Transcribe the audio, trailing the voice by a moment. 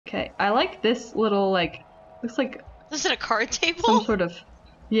Okay, I like this little, like, looks like Is it a card table? some sort of,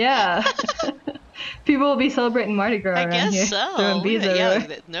 yeah. People will be celebrating Mardi Gras I around guess here. so. Throwing bees everywhere.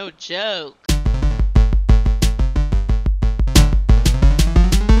 Yeah, no joke.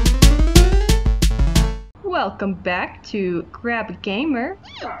 Welcome back to Grab a Gamer.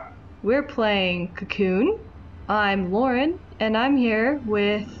 We're playing Cocoon. I'm Lauren, and I'm here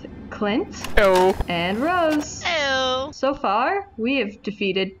with Clint. Hello. And Rose. Hello. So far, we have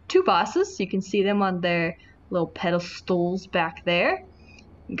defeated 2 bosses. You can see them on their little pedestals back there.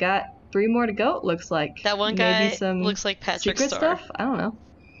 We got 3 more to go, it looks like. That one Maybe guy some looks like Patrick secret Star. stuff? I don't know.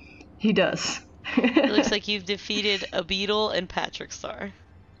 He does. It looks like you've defeated a beetle and Patrick Star.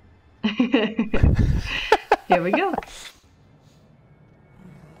 Here we go.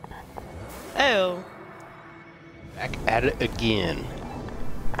 Oh. Back at it again.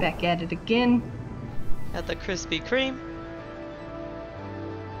 Back at it again. At the Krispy Kreme.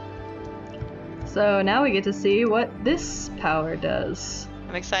 So now we get to see what this power does.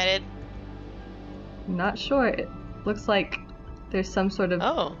 I'm excited. I'm not sure. It looks like there's some sort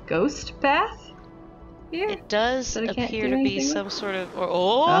of ghost path here. It does that I can't appear do to be anything some with? sort of. What?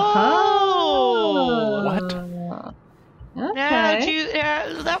 Okay.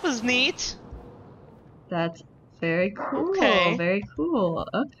 That was neat. That's very cool. Okay. Very cool.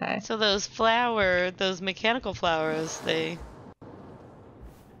 Okay. So those mechanical flowers, they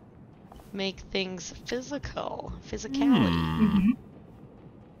make things physicality. Mm-hmm.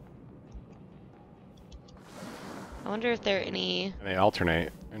 I wonder if there are any And they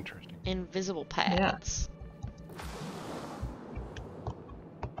alternate. Interesting. invisible paths.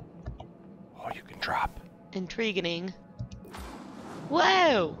 Oh, you can drop. Intriguing.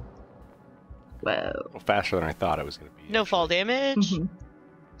 Whoa! Whoa. Well, faster than I thought it was going to be. No fall damage. Mhm.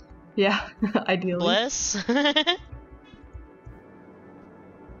 Yeah, ideally. Bless.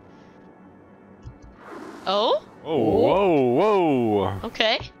 Oh? Oh, whoa, whoa.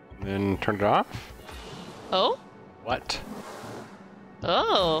 Okay. Then turn it off? Oh? What?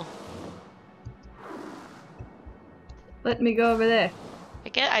 Oh. Let me go over there.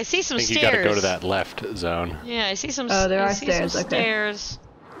 I see some I think stairs. you gotta go to that left zone. Yeah, I see some. Oh, there I are see stairs, Some okay. stairs.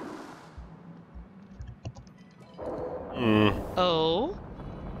 Hmm. Oh.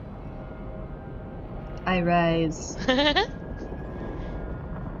 I rise.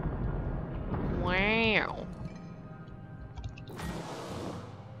 Wow.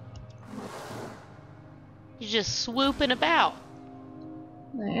 You're just swooping about.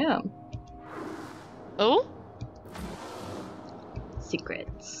 I am. Oh?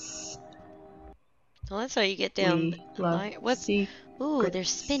 Secrets. Well, that's how you get down. We love What's? secrets. Ooh, there's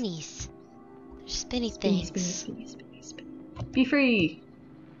spinnies. There's spinny Spinny, things. spinny, spinny, spinny, spinny. Be free.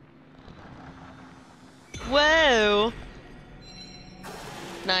 Whoa!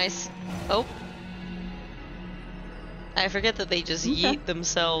 Nice. Oh. I forget that they just Okay. yeet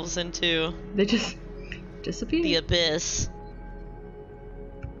themselves into They just disappear. the abyss.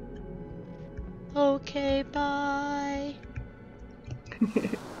 Okay, bye.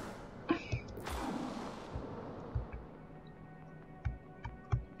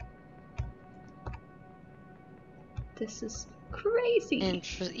 This is crazy.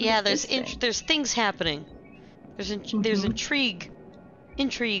 Yeah, this thing? there's things happening. There's there's intrigue.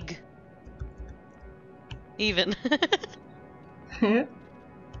 Intrigue. Even. Is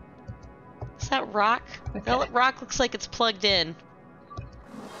that rock? Okay. That rock looks like it's plugged in.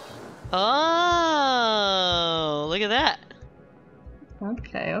 Oh, look at that.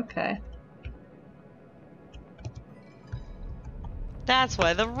 Okay, okay. That's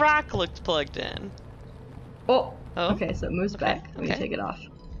why the rock looked plugged in. Oh! Oh? Okay, so it moves Okay, back. Let me okay. take it off.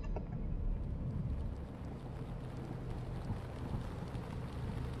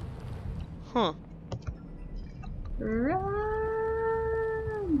 Huh.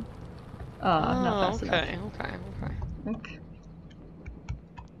 Run! Oh, not fast okay, enough. okay. Okay.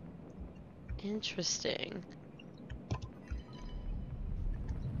 Interesting.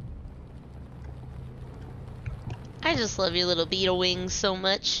 I just love your little beetle wings so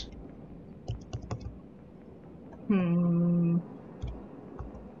much. Hmm.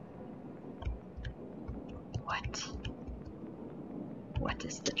 What? What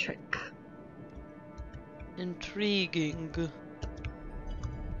is the trick? Intriguing.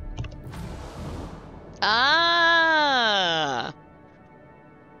 Ah!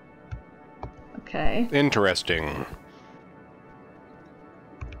 Okay. Interesting.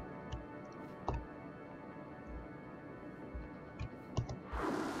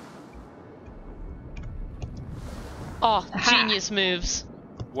 Oh, Aha. genius moves.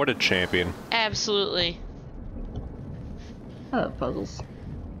 What a champion. Absolutely. I love puzzles.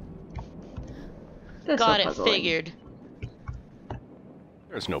 There's Got no it puzzling. figured.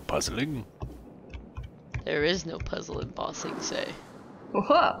 There's no puzzling. There is no puzzle in Bossing Say.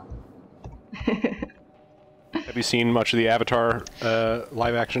 Whoa. Have you seen much of the Avatar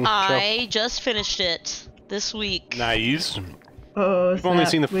live action show? I just finished it this week. Nice. Oh, We've only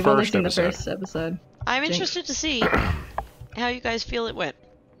snap. seen the We've only first seen episode. the first episode. I'm Jinx. interested to see how you guys feel it went.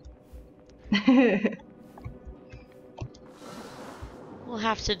 We'll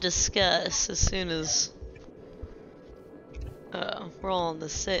have to discuss as soon as we're all on the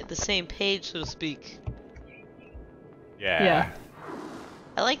same page, so to speak. Yeah. Yeah.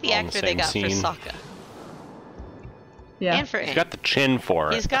 I like the All in the actor they same got scene. for Sokka. Yeah. And for He's Aang. got the chin for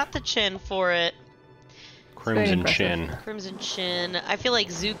it. He's got the chin for it. Crimson impressive. chin. Crimson chin. I feel like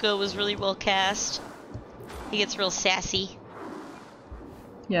Zuko was really well cast. He gets real sassy.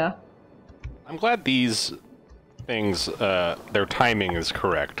 Yeah. I'm glad these things, their timing is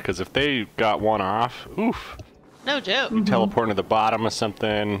correct, because if they got one off, oof. No joke. Mm-hmm. Teleporting to the bottom of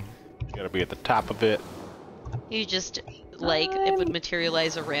something, you gotta be at the top of it. You just, like, it would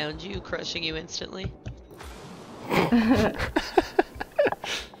materialize around you, crushing you instantly.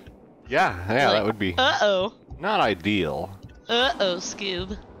 Yeah, Like, that would be Uh-oh. not ideal. Uh-oh,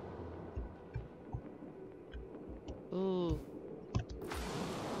 Scoob. Ooh.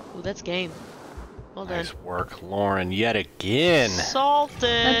 Ooh, that's game. Well done. Nice work, Lauren, yet again.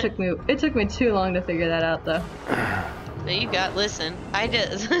 Salted. It took me too long to figure that out, though. Now you got, listen, I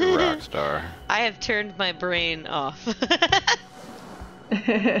did. You're a rock star. I have turned my brain off.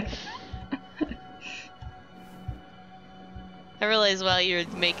 I realized while you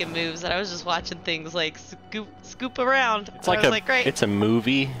were making moves that I was just watching things like scoop around. It's I like was like, great. it's a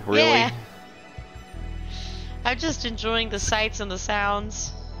movie, really. Yeah. I'm just enjoying the sights and the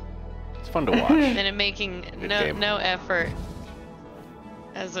sounds, It's fun to watch. and it making Good game. no effort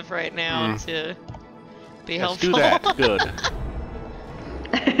as of right now to be Let's helpful. do that. Good.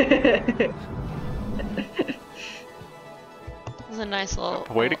 It was a nice little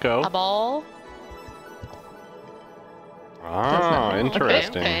Way to go. a ball. Ah, not-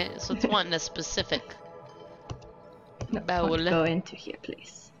 interesting. Okay, so it's wanting a specific. No, Bowl. go into here,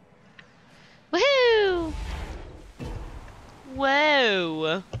 please. Woohoo!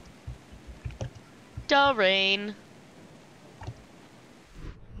 Whoa! Doreen.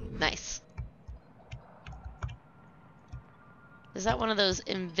 Nice. Is that one of those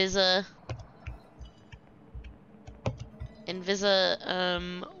Invisa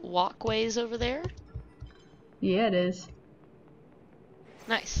walkways over there? Yeah, it is.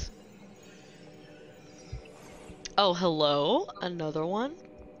 Nice. Oh, hello? Another one?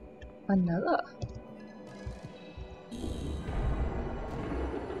 Another.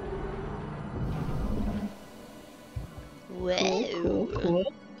 Whoa.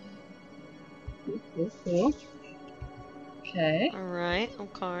 Cool. Okay. Alright,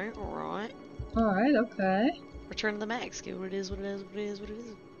 okay, alright. Alright, okay. Return to the max. Get what it is, what it is, what it is, what it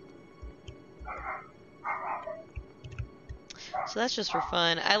is. So that's just for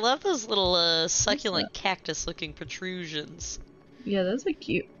fun. I love those little succulent cactus looking protrusions. Yeah, those are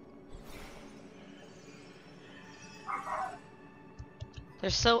cute. They're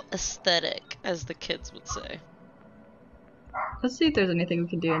so aesthetic, as the kids would say. Let's see if there's anything we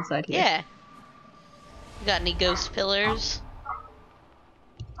can do inside here. Yeah. You got any ghost pillars?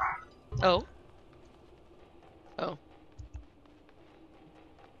 Oh. Oh.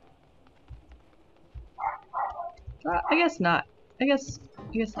 I guess not. I guess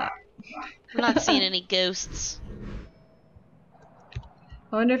not. I'm not seeing any ghosts.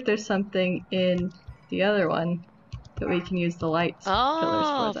 I wonder if there's something in the other one that we can use the lights pillars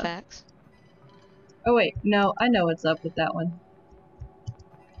Oh, for. Though. facts. Oh wait, no, I know what's up with that one.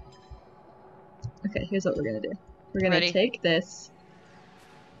 Okay, here's what we're gonna do. We're gonna Ready? take this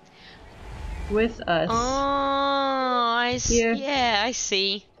with us. Oh, I see. Here. Yeah, I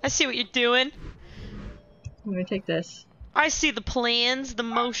see. I see what you're doing. I'm gonna take this. I see the plans, the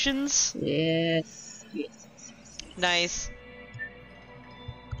motions. Yes. Nice.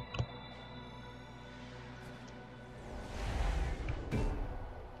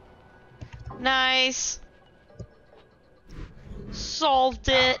 Nice. Solved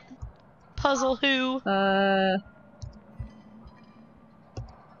it. Puzzle who? There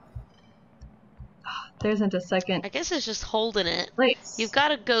isn't a second. I guess it's just holding it. Place. You've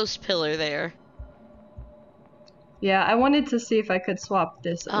got a ghost pillar there. Yeah, I wanted to see if I could swap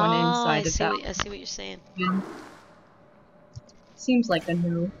this one inside of that. I see what you're saying. one. Seems like a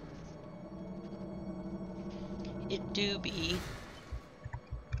no. It do be.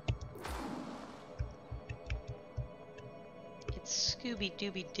 It's Scooby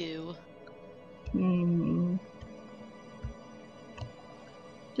Dooby Doo. Hmm.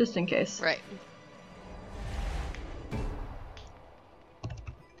 Just in case. Right.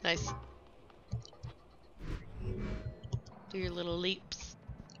 Nice. Do your little leaps.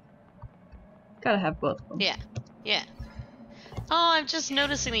 Gotta have both of them. Yeah. Yeah. Oh, I'm just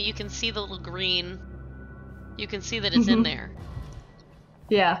noticing that you can see the little green. You can see that it's in there.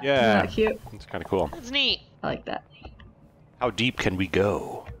 Yeah. Yeah. Isn't that cute? It's kind of cool. That's neat. I like that. How deep can we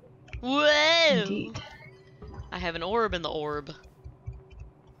go? Whoa! Indeed. I have an orb in the orb.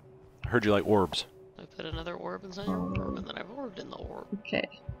 I heard you like orbs. I put another orb inside your orb, and then I've orbed in the orb. Okay.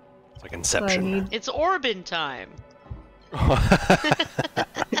 It's like So I Inception. need. It's orbin time.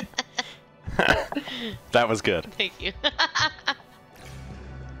 That was good. Thank you.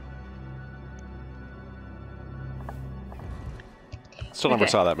 Still never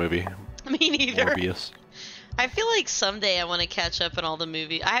Okay. saw that movie. Me neither. Morbius. I feel like someday I want to catch up on all the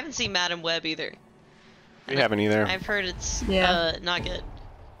movies. I haven't seen Madam Web either. We haven't either. I've heard it's Yeah. not good.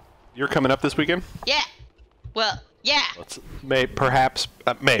 You're coming up this weekend? Yeah. Well, yeah. Let's perhaps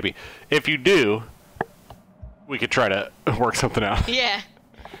maybe. If you do, we could try to work something out. Yeah.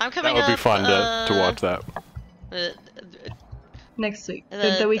 I'm That coming would be up, fun to watch that. Next week.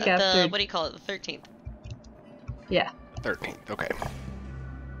 The week after. What do you call it? The 13th. Yeah. 13th. Okay.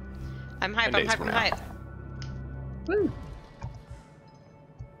 I'm hype. 10 I'm days hype. from I'm now. hype. Woo.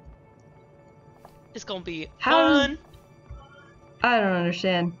 It's gonna be How- fun. I don't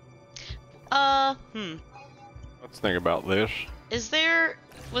understand. Let's think about this. Was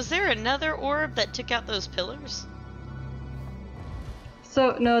there another orb that took out those pillars?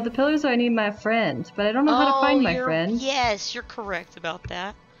 So, no, the pillars are I need my friend, but I don't know how to find my friend. Yes, you're correct about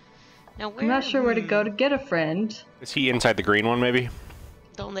that. Now where? I'm not sure where to go to get a friend. Is he inside the green one, maybe?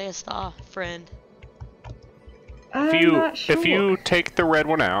 Donde está, friend? I'm not sure. If you take the red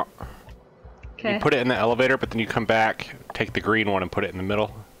one out, Okay. you put it in the elevator, but then you come back, take the green one, and put it in the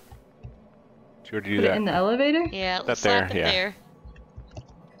middle. Did you already do Put that? it in the elevator? Yeah, That let's there, slap it yeah. there.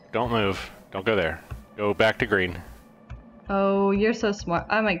 Don't move. Don't go there. Go back to green. Oh, you're so smart.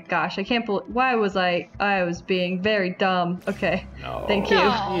 Oh my gosh, I can't believe. Why was I was being very dumb. Okay. No. Thank you.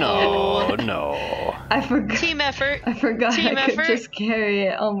 No, no. I forgot. Team effort. I forgot Team I could effort. just carry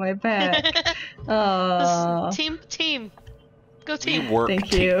it on my back. Oh. Team. Go We team. work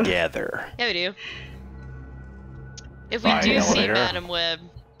Thank you. together. Yeah, we do. If we Fine, do see elevator. Madam Web,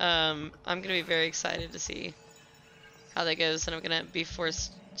 I'm gonna be very excited to see how that goes, and I'm gonna be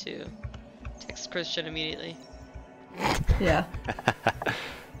forced to text Christian immediately. Yeah.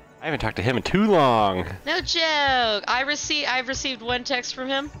 I haven't talked to him in too long. No joke. I've received one text from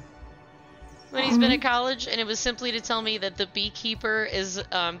him when he's been at college, and it was simply to tell me that The Beekeeper is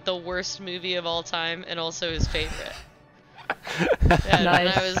the worst movie of all time, and also his favorite. And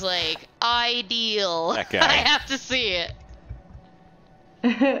Nice. I was like, ideal. That guy. I have to see it.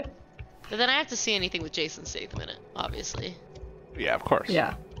 But then I have to see anything with Jason Statham in it, obviously. Yeah, of course.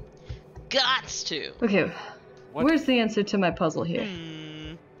 Yeah. Gots to. Okay. What? Where's the answer to my puzzle here?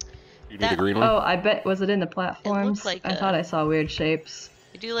 You need That- the green one? Oh, I bet. Was it in the platforms? like I a- thought I saw weird shapes.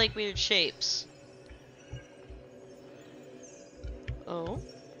 I do like weird shapes. Oh?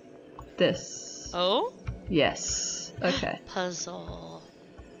 This. Oh? Yes. Okay. Puzzle.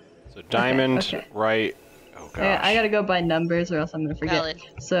 So diamond, okay. right. Oh, gosh. I gotta go by numbers or else I'm gonna forget. Valid.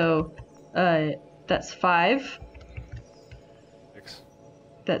 So, that's 5. 6.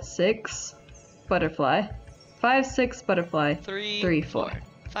 That's 6. Butterfly. 5, 6, butterfly. 3, 3, 4.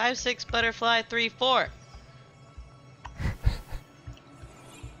 5, 6, butterfly, 3, 4.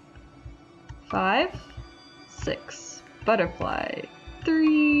 5, 6, butterfly.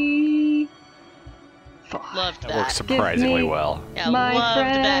 3, 4. Loved That that. works surprisingly me- well. Yeah, my loved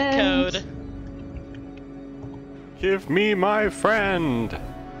that friend. code. Give me my friend.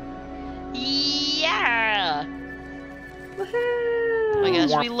 Yeah! Woohoo! Oh my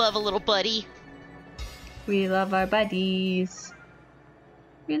gosh, we love a little buddy. We love our buddies.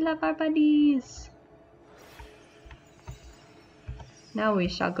 We love our buddies. Now we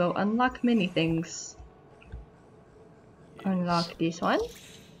shall go unlock many things. Unlock this one.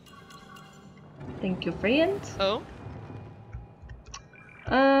 Thank you, friend. Oh?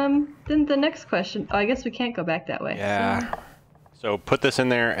 Then the next question. Oh, I guess we can't go back that way. Yeah. So put this in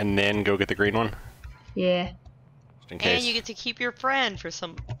there and then go get the green one, So, yeah. just in case. And you get to keep your friend for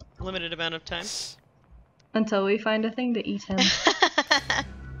some limited amount of time. Until we find a thing to eat him.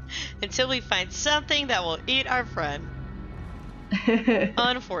 Until we find something that will eat our friend.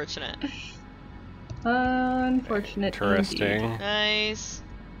 Unfortunate. Unfortunate. Interesting. Indeed. Nice.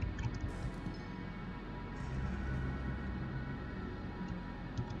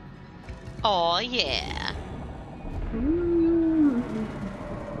 Oh yeah. Ooh.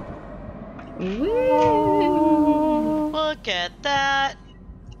 Woo. Look at that.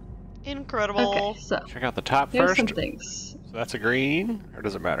 Incredible. Okay, so Check out the top here's first. some things. So that's a green, or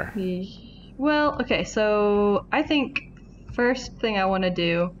does it matter? Well, okay, so I think first thing I want to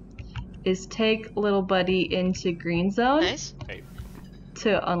do is take little buddy into green zone Nice. Okay.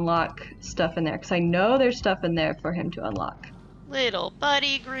 to unlock stuff in there, because I know there's stuff in there for him to unlock. Little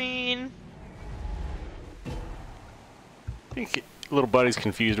buddy green. I think little buddy's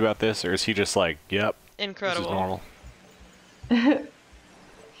confused about this, or is he just like, yep, Incredible. this is normal?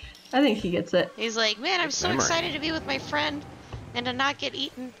 I think he gets it. He's like, man, I'm Good so memory. excited to be with my friend and to not get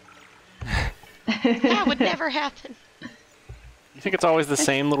eaten. That would never happen. You think it's always the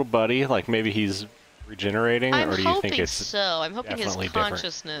same little buddy? Like maybe he's regenerating, I'm or do you think hoping it's so. I'm hoping his definitely different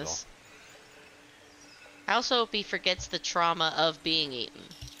consciousness. I also hope he forgets the trauma of being eaten.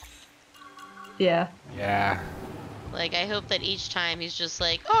 Yeah. Yeah. Like, I hope that each time he's just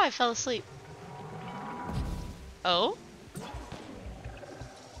like, oh, I fell asleep. Oh?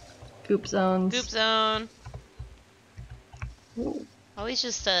 Goop zones. Goop zone. Ooh. Always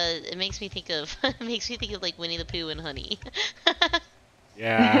just, it makes me think of, like Winnie the Pooh and Honey.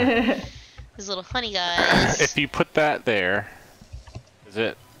 Yeah. These little honey guys. If you put that there, is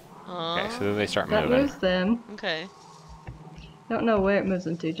it? Aw. Okay, so then they start That moving. moves them. Okay. Don't know where it moves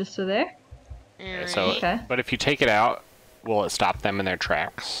them to, just to there? Okay, Alright. so, Okay. but if you take it out, will it stop them in their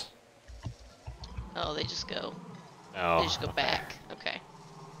tracks? Oh, they just go. No. They just go back. Okay.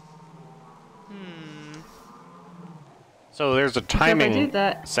 Hmm. So there's a if I do timing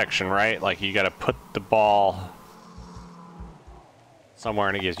that- section, right? Like you got to put the ball somewhere,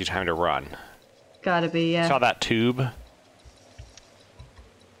 and it gives you time to run. Gotta be, yeah. Saw that tube.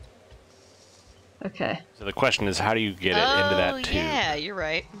 Okay. So the question is, how do you get it into that tube Yeah, you're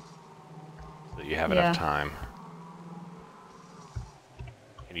right. so that you have Yeah. enough time?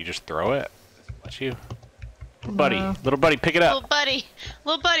 Can you just throw it? Does it let you? No. Little buddy, pick it up. Little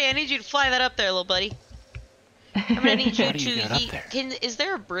buddy, I need you to fly that up there, little buddy. I'm gonna need you How do you to. get up there? Is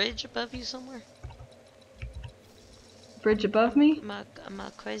there a bridge above you somewhere? Bridge above me? I'm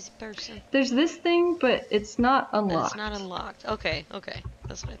a crazy person. There's this thing, but it's not But unlocked. it's not unlocked. Okay, okay.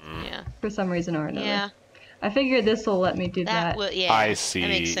 That's what yeah. For some reason or another. Yeah. I figured this will let me do that. Yeah. I see, That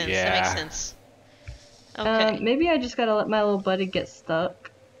makes sense. yeah. That makes sense. Okay. Maybe I just gotta let my little buddy get stuck.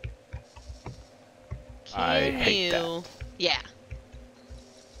 I Can hate that. you? Yeah.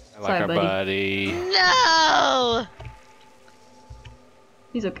 I like Sorry, our buddy. No!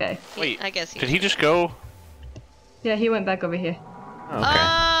 He's okay. Wait, I guess did he just go? Yeah, he went back over here. Okay.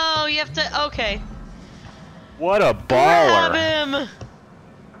 Oh, you have to. Okay. What a Grab baller! him!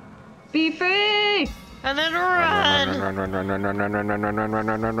 Be free! And then run! Run, run, run, run, run, run, run, run, run, run, run,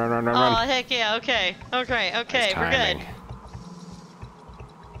 run, run, run, run, run, Oh, run. heck yeah. Okay. Okay. Okay. Nice We're good. timing.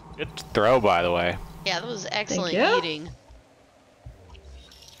 Good throw, by the way. Yeah, that was excellent you. eating.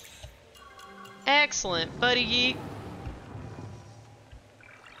 Excellent, buddy geek.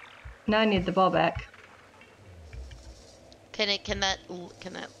 Now I need the ball back. Can that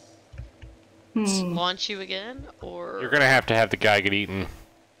Hmm. launch you again, or? You're gonna have to have the guy get eaten.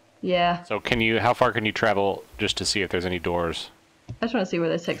 Yeah. So can you? How far can you travel just to see if there's any doors? I just want to see where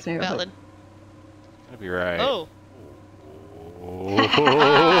this takes me real quick. Valid. That'd be right. Oh.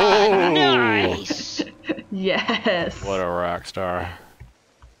 Oh. Nice. Yes. What a rock star.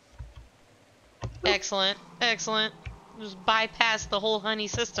 Excellent. Excellent. Just bypass the whole honey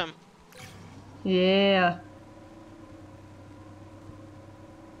system. Yeah.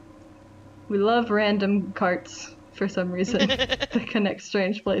 We love random carts for some reason that connect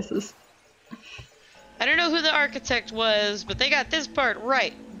strange places. I don't know who the architect was, but they got this part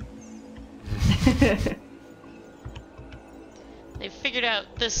right. They figured out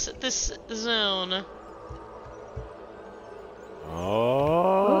this zone.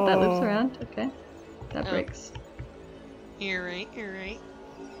 Oh, that loops Oh. around. Okay. That Oh. breaks. You're right, you're right.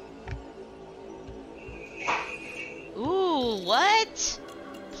 Ooh, what?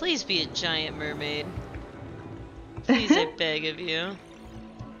 Please be a giant mermaid. Please, I beg of you.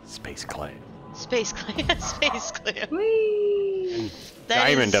 Space clay. Space clam, space clam. Whee! That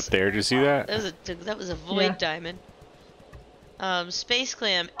Diamond is- up there. Did you see that? That was a void Yeah. diamond. Space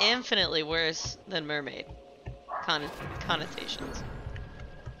clam infinitely worse than mermaid. Connotations.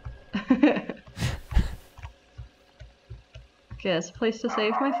 Okay, that's a place to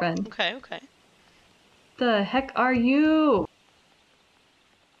save my friend. Okay, okay. The heck are you?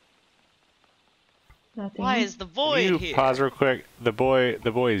 Nothing. Why is the Can void you here? pause real quick? The boy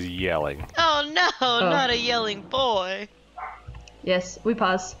is yelling. Oh no, not a yelling boy. Yes, we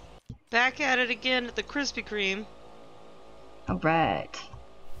pause. Back at it again at the Krispy Kreme. Alright.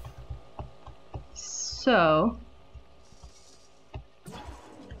 So...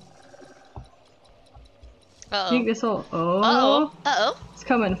 I think Uh-oh. this will... Oh! Uh-oh. Uh-oh. It's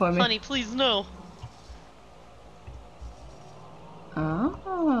coming for me. Honey, please no.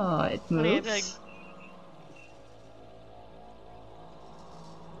 Oh, it Honey, moves. I beg.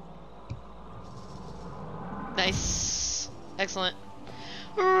 Nice. Excellent.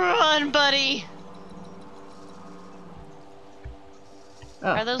 Run, buddy! Oh,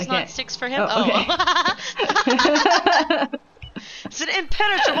 Are those I not can't. sticks for him? Oh, okay. It's an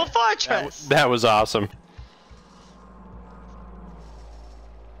impenetrable fortress! That was awesome.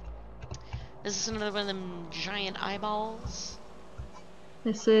 Is this another one of them giant eyeballs?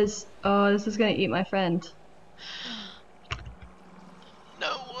 This is... Oh, this is gonna eat my friend.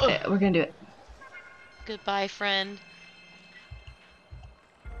 No! Okay, we're gonna do it. Goodbye, friend.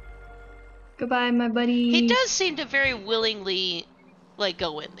 Goodbye, my buddy. He does seem to very willingly, like,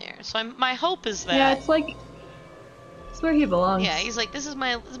 go in there. So my hope is that... Yeah, it's like... It's where he belongs. Yeah, he's like, this is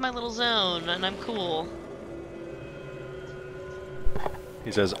my little zone, and I'm cool.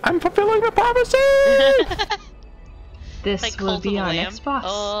 He says, "I'm fulfilling the promises." This Like will Cult of be the our Lamb. next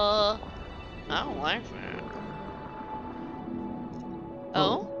boss. I don't like that.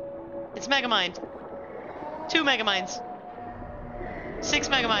 Oh? It's Megamind. 2 Megaminds. 6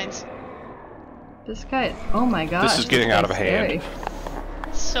 Megaminds. This guy... Oh my gosh. This is getting out of guy's hand.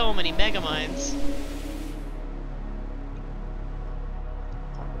 scary. So many Megaminds.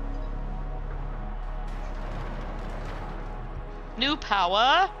 New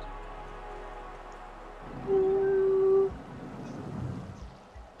power.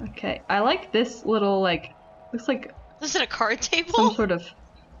 Okay, I like this little, like... Looks like This is a card table? some sort of...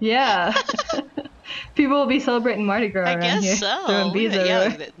 Yeah. People will be celebrating Mardi Gras I around guess here. so. Throwing bees Yeah,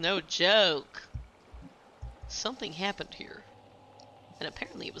 everywhere. no joke. Something happened here. And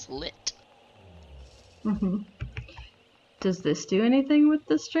apparently it was lit. Mm-hmm. Does this do anything with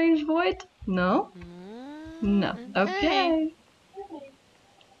the strange void? No? No. Okay.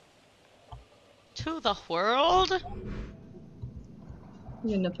 To the world.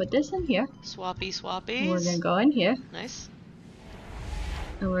 We're gonna put this in here. Swappy swappies. We're gonna go in here. Nice.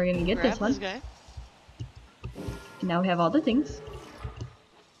 And we're gonna get Grab this one. guy. And now we have all the things.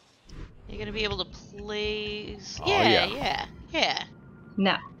 You're gonna be able to place. Oh, Yeah.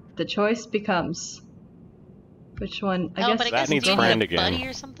 Now, the choice becomes... Which one? I Oh, guess but I That guess needs do you friend need a again. buddy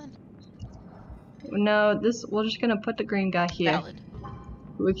or something? No, this... We're just gonna put the green guy here. Valid.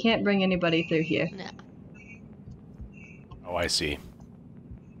 We can't bring anybody through here. No. Oh, I see.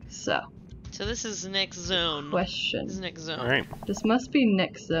 So, So this is next zone. question. This is next zone. All right. This must be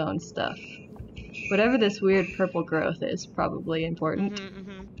next zone stuff. Whatever this weird purple growth is, probably important.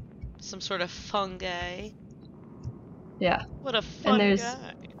 Some sort of fungi. Yeah. What a fun there's-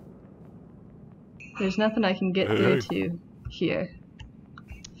 guy. There's nothing I can get through to here.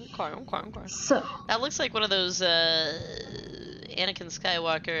 Okay. So, That looks like one of those Anakin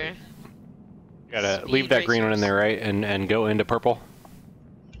Skywalker. Gotta Speed leave that green one in racers. there, right? And go into purple.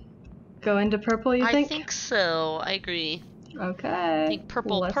 go into purple, you I think? think so. I agree. Okay. I think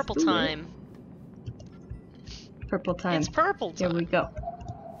purple Let's purple do it. time. Purple time. It's purple Here time. we go.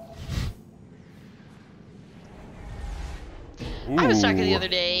 I was talking the Ooh. other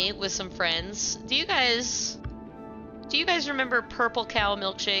day with some friends. Do you guys remember purple cow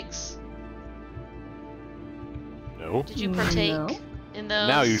milkshakes? No. Did you partake No. in those?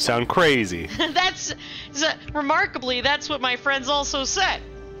 Now you sound crazy. Remarkably, that's what my friends also said.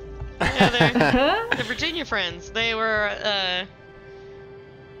 Yeah, they're Virginia friends. They were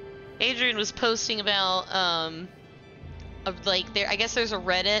Adrian was posting about of like there I guess there's a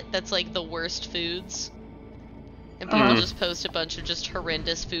Reddit that's like the worst foods. And people just post a bunch of just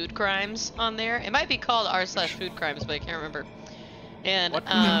horrendous food crimes on there. It might be called r/food crimes, but I can't remember. And What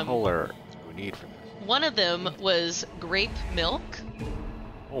color do we need for this? one of them was grape milk,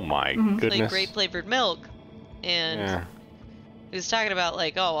 Oh my Mhm. goodness. like grape flavored milk. And Yeah. he was talking about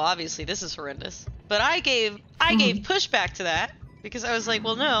like, oh, obviously this is horrendous. But I gave pushback to that because I was like,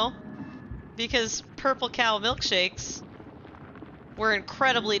 well, no, because purple cow milkshakes were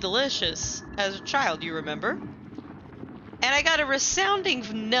incredibly delicious as a child. You remember? And I got a resounding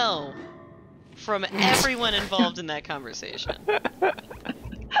no from everyone involved in that conversation.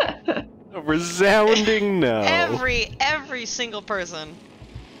 A resounding no. Every single person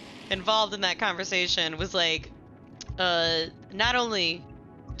involved in that conversation was like, not only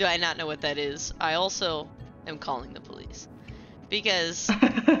do I not know what that is, I also am calling the police. Because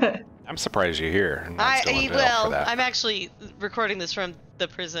I'm surprised you're here. And not still in jail for that. I'm actually recording this from the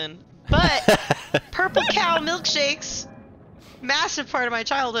prison But purple cow milkshakes, massive part of my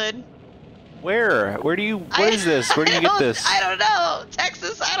childhood. Where? What is this? Where do you get this? I don't know.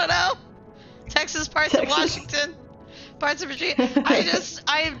 Texas, I don't know. Texas, parts of Washington, parts of Virginia.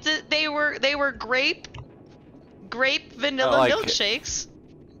 They were grape vanilla milkshakes.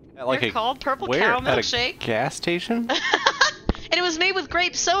 They're called purple cow milkshake. At a gas station? And it was made with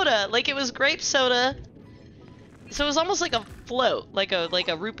grape soda. Like it was grape soda. So it was almost like a float, like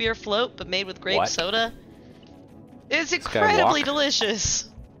a root beer float, but made with grape soda. It's incredibly delicious.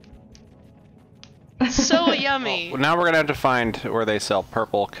 So yummy. Well, now we're gonna have to find where they sell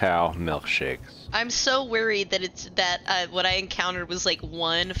purple cow milkshakes. I'm so worried that what I encountered was like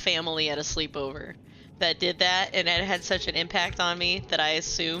one family at a sleepover that did that, and it had such an impact on me that I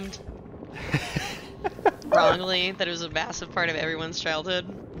assumed wrongly that it was a massive part of everyone's childhood.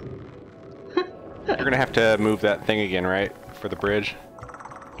 You're gonna have to move that thing again, right? For the bridge?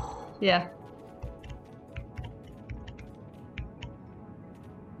 Yeah.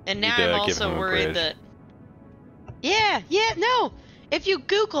 And now I'm also worried that... Yeah, no! If you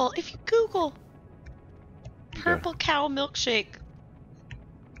Google purple cow milkshake,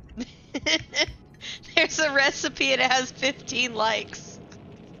 there's a recipe and it has 15 likes.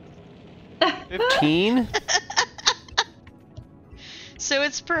 15? So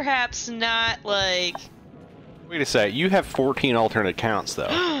it's perhaps not like... Wait a sec, you have 14 alternate accounts though.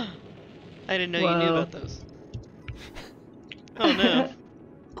 I didn't know you knew about those. Oh no.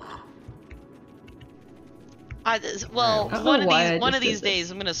 One of these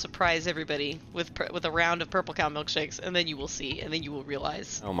days I'm gonna surprise everybody with a round of purple cow milkshakes, and then you will see, and then you will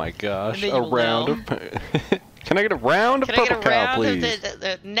realize. Oh my gosh, a round of... Can I get a round of purple cow, please?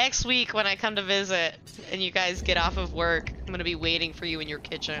 Next week when I come to visit, and you guys get off of work, I'm gonna be waiting for you in your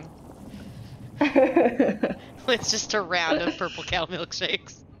kitchen. It's just a round of purple cow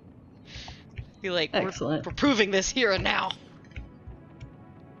milkshakes. Be like, we're proving this here and now.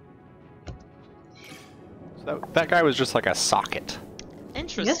 That guy was just like a socket.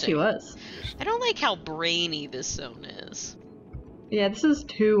 Interesting. Yes, he was. I don't like how brainy this zone is. Yeah, this is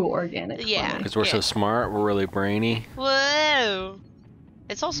too organic. Yeah. Because we're so smart, we're really brainy. Whoa!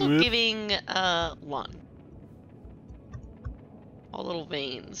 It's also giving lung. All little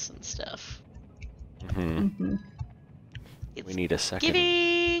veins and stuff. Mm-hmm. We need a second.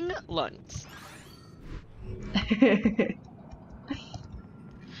 Giving lungs.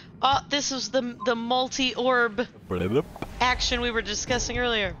 Oh, this was the multi-orb action we were discussing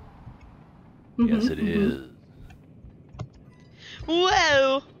earlier. Yes, it is.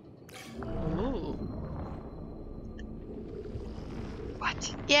 Whoa! Ooh.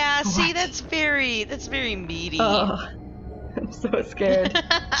 What? Yeah, see, that's very meaty. Oh, I'm so scared.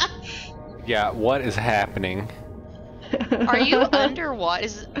 Yeah, what is happening? Are you underwater?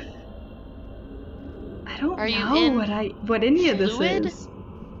 I don't Are know you what any of this fluid? is.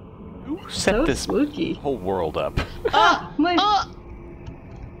 Who set So this spooky. whole world up?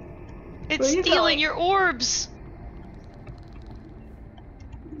 It's stealing your orbs.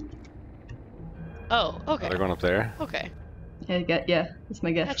 Oh, okay. Oh, they're going up there. Okay. Yeah, that's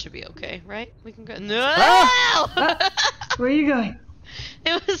my guess. That should be okay, right? We can go. No! Where are you going?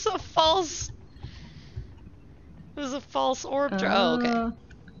 It was a false. It was a false orb drop. Oh,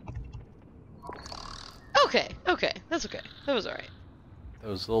 okay. Okay, that's okay. That was alright.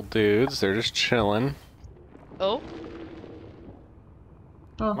 Those little dudes, they're just chilling. Oh.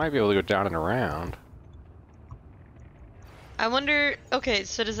 Might be able to go down and around. I wonder. Okay,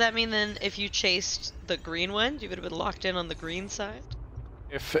 so does that mean then if you chased the green one, you would have been locked in on the green side?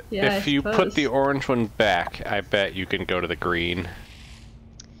 If you put the orange one back, I bet you can go to the green.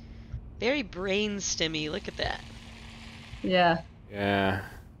 Very brain stimmy. Look at that. Yeah. Yeah.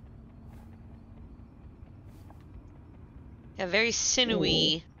 Yeah, very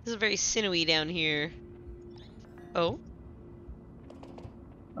sinewy. Ooh. This is very sinewy down here. Oh.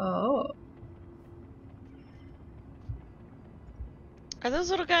 Oh. Are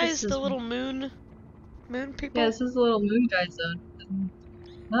those little guys the little moon people? Yeah, this is the little moon guy zone. I'm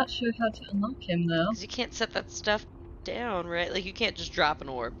not sure how to unlock him though. 'Cause you can't set that stuff down, right? Like you can't just drop an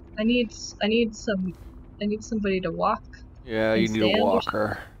orb. I need somebody to walk. Yeah, you need a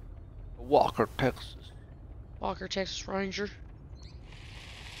walker. A walker, Texas. Walker, Texas Ranger.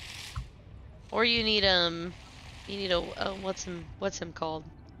 Or you need a what's him called?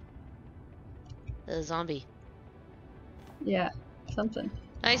 A zombie. Yeah, something.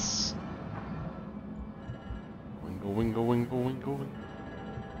 Nice. Wingo, wingo, wingo, wingo.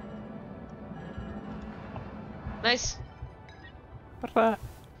 Nice. Well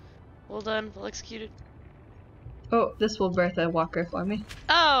Well done. Well executed. Oh, this will birth a walker for me.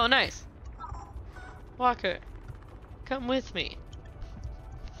 Oh, nice. Walker, come with me.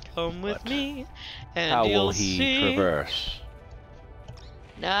 Come with What? me, and How you'll will he see. traverse?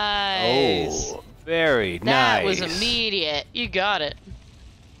 Nice. Oh, very That nice. was immediate. You got it.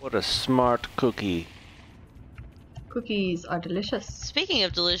 What a smart cookie. Cookies are delicious. Speaking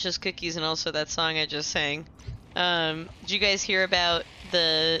of delicious cookies and also that song I just sang, did you guys hear about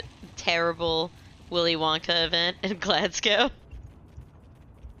the terrible Willy Wonka event in Glasgow?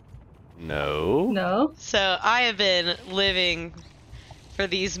 No. No? So I have been living for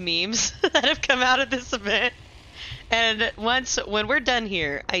these memes that have come out of this event. And when we're done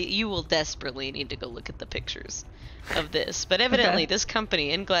here, you will desperately need to go look at the pictures of this. But evidently, this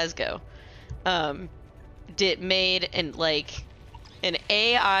company in Glasgow made an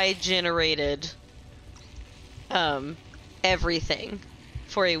AI generated everything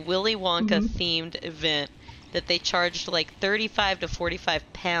for a Willy Wonka themed event that they charged like 35 to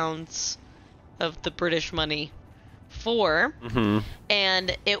 45 pounds of the British money for.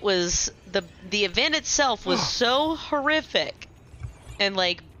 And it was the event itself was so horrific and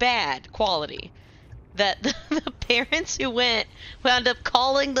like bad quality that the parents who went wound up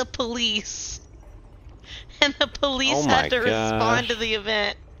calling the police, and the police had to respond to the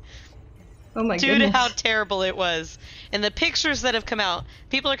event Oh my due goodness. to how terrible it was. And the pictures that have come out,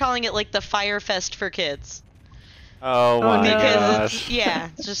 people are calling it like the Fire Fest for kids. Oh my no. gosh. Yeah,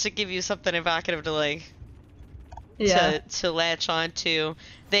 just to give you something evocative to like to latch on to.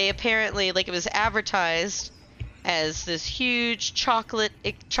 They apparently, like, it was advertised as this huge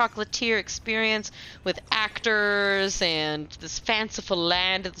chocolatier experience with actors and this fanciful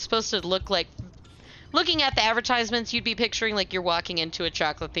land. It's supposed to look like, looking at the advertisements, you'd be picturing like you're walking into a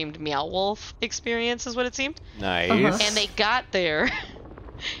chocolate themed Meow Wolf experience is what it seemed. Nice. And they got there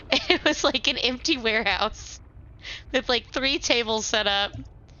and it was like an empty warehouse with like 3 tables set up,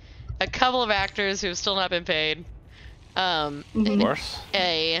 a couple of actors who have still not been paid, Of course.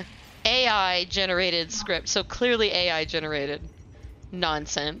 a AI generated script, so clearly AI generated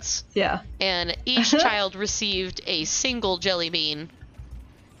nonsense. Yeah. And each child received a single jelly bean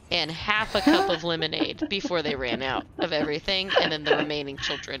and half a cup of lemonade before they ran out of everything, and then the remaining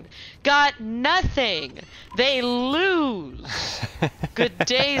children got nothing. They lose. Good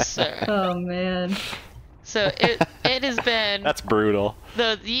day, sir. Oh man. So it has been That's brutal.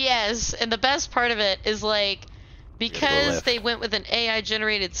 yes, and the best part of it is like, because they went with an AI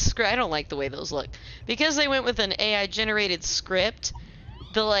generated script. I don't like the way those look. Because they went with an AI generated script,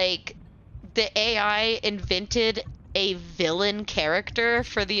 the AI invented a villain character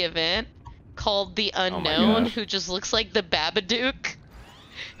for the event called the Unknown, who just looks like the Babadook.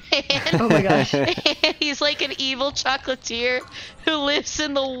 And, Oh my gosh. and he's like an evil chocolatier who lives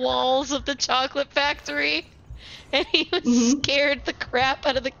in the walls of the chocolate factory. And he was scared the crap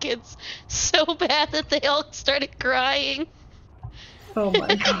out of the kids so bad that they all started crying. Oh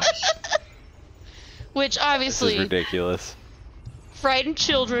my gosh. Which This obviously, is ridiculous. frightened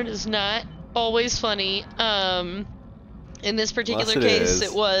children is not always funny. In this particular Unless it case, is.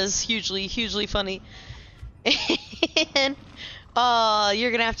 it was hugely, hugely funny. And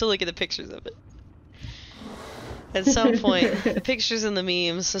you're gonna have to look at the pictures of it at some point. The pictures and the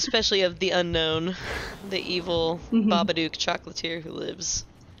memes, especially of the Unknown, the evil Babadook chocolatier who lives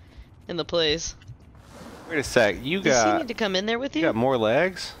in the place. Wait a sec. You Does he got need to come in there with you you? got more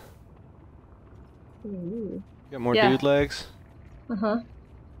legs? Ooh. You got more Yeah. dude legs? Uh-huh.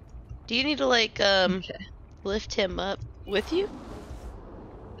 Do you need to like Okay. lift him up with you?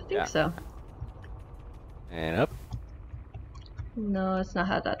 I think so. And up. No, it's not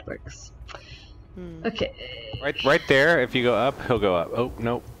how that works. Okay. Right there. If you go up, he'll go up. Oh,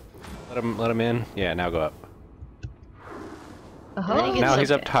 nope. Let him in. Yeah, now go up. Uh-huh. And then he gets Now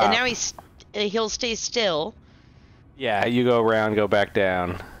he's up top. And now he'll stay still. Yeah, you go around, go back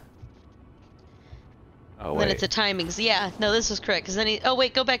down. Oh, Then wait. it's a timings. Yeah, no, this is correct. Cause then oh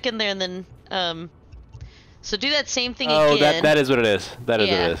wait, go back in there and then so do that same thing Oh, again. that is what it is. That is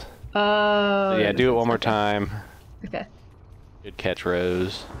what Yeah. it is. Oh. So yeah, do it one more time. Okay. Good catch,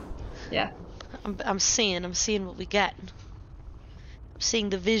 Rose. Yeah. I'm seeing what we got. I'm seeing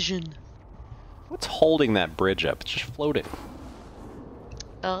the vision. What's holding that bridge up? It's just floating.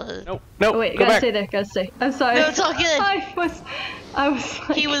 No, Nope. Oh wait, go gotta back. stay there. Gotta stay. I'm sorry. it's all good. I was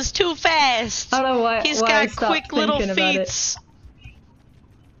like, He was too fast. I don't know why. He's why I got stopped quick little thinking about it. feet.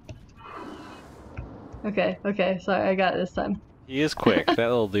 Okay. Sorry, I got it this time. He is quick. That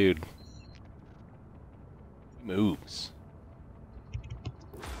little dude. He moves.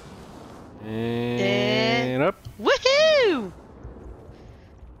 And up. Woohoo!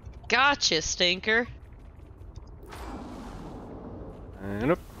 Gotcha, stinker.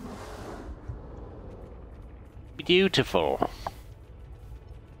 And up. Beautiful.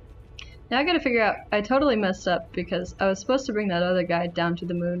 Now I gotta figure out. I totally messed up because I was supposed to bring that other guy down to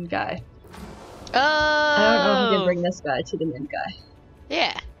the moon guy. Oh! I don't know if I can bring this guy to the moon guy.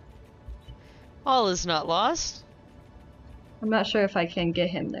 Yeah. All is not lost. I'm not sure if I can get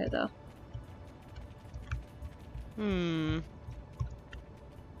him there though.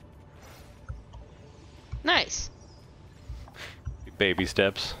 Nice. Baby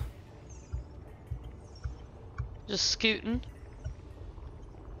steps. Just scooting.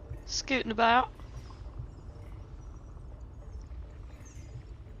 Scooting about.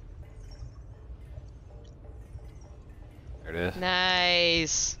 There it is.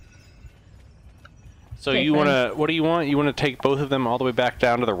 Nice. So Okay, you fine. wanna? What do you want? You wanna take both of them all the way back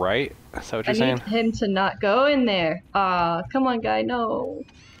down to the right? Is that what I you're saying? need him to not go in there. Come on, guy. No.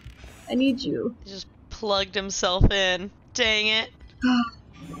 I need you. He just plugged himself in. Dang it.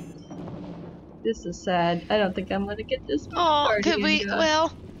 This is sad. I don't think I'm gonna get this Oh, party could we? in,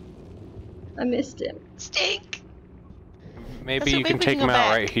 Well, I missed him. stink. Maybe That's you what- can maybe we take can him go out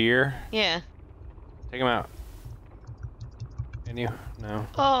back. right here. Yeah. Take him out. Can you? No.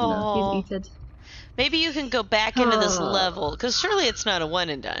 Oh. No, he's eaten. Maybe you can go back into this Oh. level, because surely it's not a one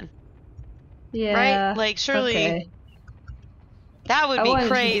and done. Yeah. Right? Like, surely Okay. that would I be wanted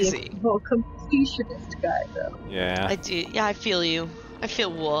crazy. to be a whole completionist guy, though. Yeah. I do. Yeah, I feel you. I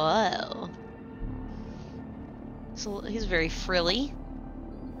feel whoa. So he's very frilly.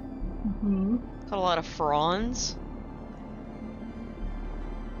 Mm-hmm. Got a lot of fronds.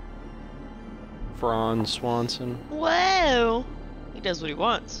 Franz Swanson. Whoa. He does what he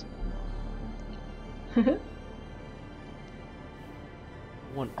wants. I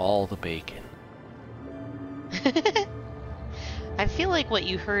want all the bacon. I feel like what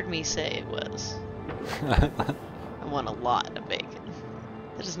you heard me say was, I want a lot of bacon.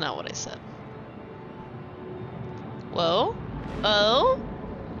 That is not what I said. Whoa? Oh?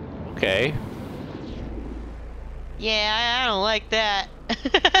 Okay. Yeah, I don't like that.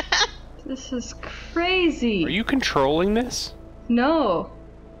 This is crazy. Are you controlling this? No.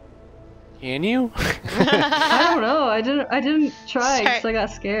 Can you? I don't know. I didn't try because Sorry. I got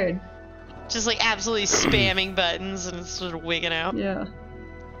scared. Just like absolutely spamming buttons and sort of wigging out. Yeah.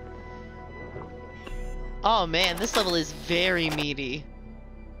 Oh man, this level is very meaty.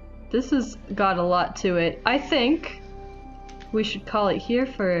 This has got a lot to it. I think we should call it here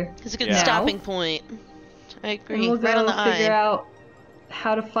for It's a good Yeah. stopping point. I agree. and we'll Right go on the figure eye. out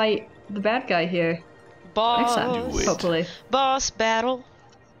how to fight the bad guy here next Boss. time. Do it. Hopefully. Boss battle.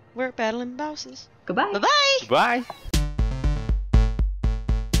 We're battling bosses. Goodbye. Bye bye. Bye.